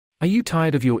Are you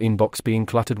tired of your inbox being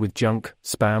cluttered with junk,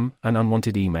 spam, and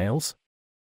unwanted emails?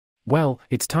 Well,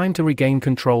 it's time to regain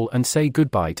control and say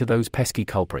goodbye to those pesky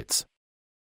culprits.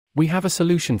 We have a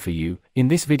solution for you. In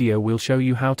this video we'll show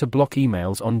you how to block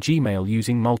emails on Gmail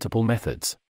using multiple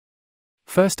methods.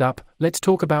 First up, let's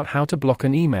talk about how to block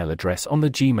an email address on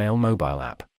the Gmail mobile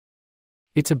app.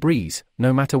 It's a breeze,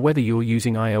 no matter whether you're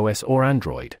using iOS or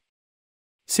Android.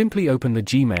 Simply open the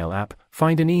Gmail app,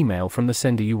 find an email from the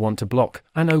sender you want to block,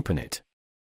 and open it.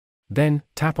 Then,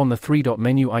 tap on the three-dot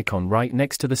menu icon right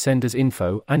next to the sender's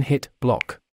info and hit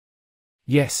Block.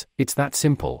 Yes, it's that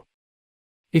simple.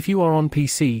 If you are on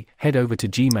PC, head over to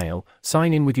Gmail,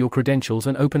 sign in with your credentials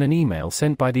and open an email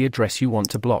sent by the address you want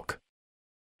to block.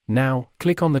 Now,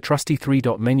 click on the trusty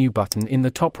three-dot menu button in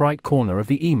the top right corner of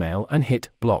the email and hit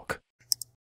Block.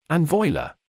 And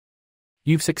voila!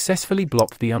 You've successfully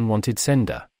blocked the unwanted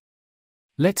sender.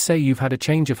 Let's say you've had a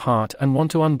change of heart and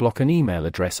want to unblock an email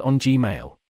address on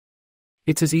Gmail.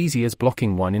 It's as easy as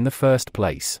blocking one in the first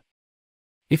place.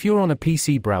 If you're on a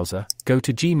PC browser, go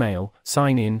to Gmail,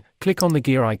 sign in, click on the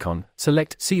gear icon,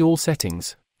 select See All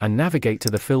Settings, and navigate to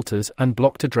the Filters and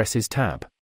Blocked Addresses tab.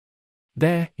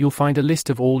 There, you'll find a list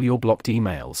of all your blocked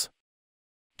emails.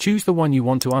 Choose the one you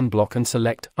want to unblock and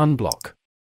select Unblock.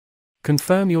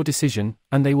 Confirm your decision,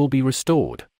 and they will be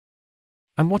restored.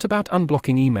 And what about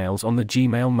unblocking emails on the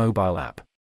Gmail mobile app?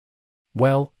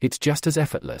 Well, it's just as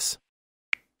effortless.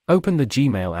 Open the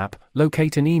Gmail app,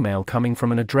 locate an email coming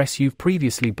from an address you've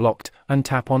previously blocked, and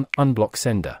tap on Unblock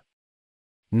Sender.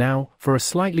 Now, for a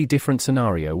slightly different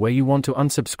scenario where you want to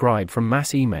unsubscribe from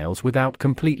mass emails without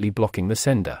completely blocking the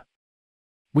sender.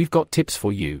 We've got tips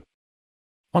for you.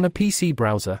 On a PC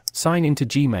browser, sign into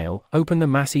Gmail, open the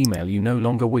mass email you no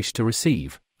longer wish to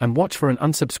receive, and watch for an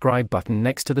unsubscribe button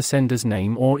next to the sender's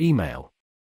name or email.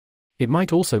 It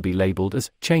might also be labeled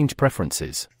as Change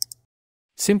Preferences.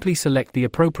 Simply select the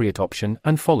appropriate option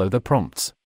and follow the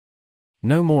prompts.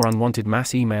 No more unwanted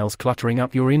mass emails cluttering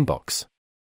up your inbox.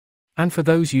 And for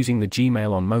those using the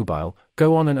Gmail on mobile,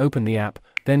 go on and open the app,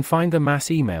 then find the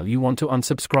mass email you want to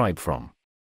unsubscribe from.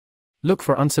 Look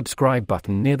for Unsubscribe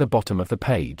button near the bottom of the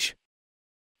page.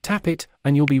 Tap it,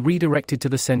 and you'll be redirected to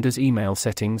the sender's email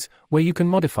settings, where you can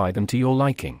modify them to your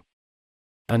liking.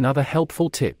 Another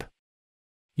helpful tip.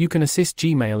 You can assist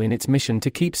Gmail in its mission to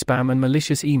keep spam and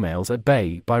malicious emails at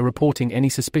bay by reporting any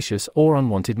suspicious or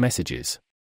unwanted messages.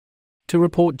 To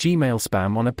report Gmail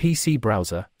spam on a PC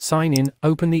browser, sign in,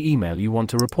 open the email you want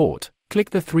to report,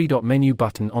 click the three-dot menu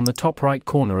button on the top right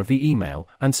corner of the email,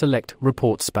 and select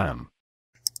Report Spam.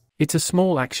 It's a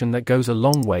small action that goes a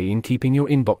long way in keeping your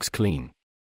inbox clean.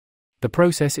 The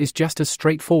process is just as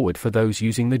straightforward for those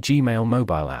using the Gmail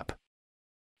mobile app.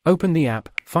 Open the app,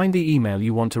 find the email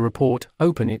you want to report,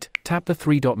 open it, tap the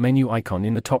three-dot menu icon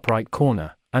in the top right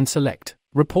corner, and select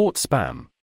Report Spam.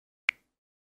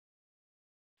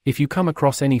 If you come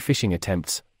across any phishing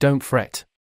attempts, don't fret.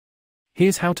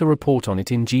 Here's how to report on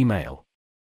it in Gmail.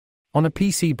 On a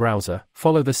PC browser,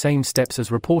 follow the same steps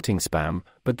as reporting spam,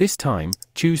 but this time,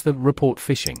 choose the Report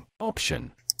Phishing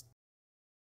option.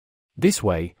 This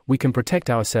way, we can protect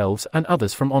ourselves and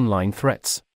others from online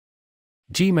threats.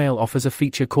 Gmail offers a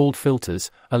feature called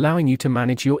Filters, allowing you to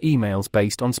manage your emails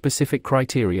based on specific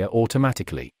criteria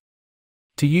automatically.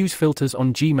 To use filters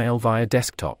on Gmail via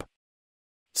desktop,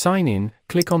 sign in,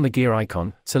 click on the gear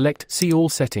icon, select See All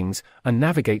Settings, and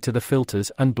navigate to the Filters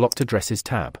and Blocked Addresses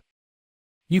tab.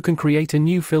 You can create a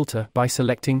new filter by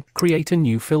selecting Create a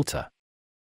New Filter.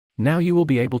 Now you will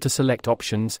be able to select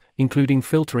options, including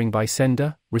filtering by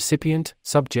sender, recipient,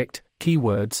 subject,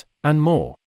 keywords, and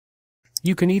more.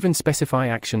 You can even specify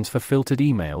actions for filtered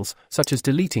emails, such as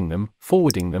deleting them,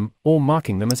 forwarding them, or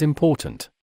marking them as important.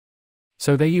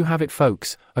 So there you have it,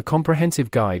 folks, a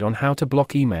comprehensive guide on how to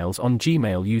block emails on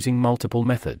Gmail using multiple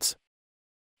methods.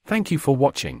 Thank you for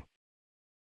watching.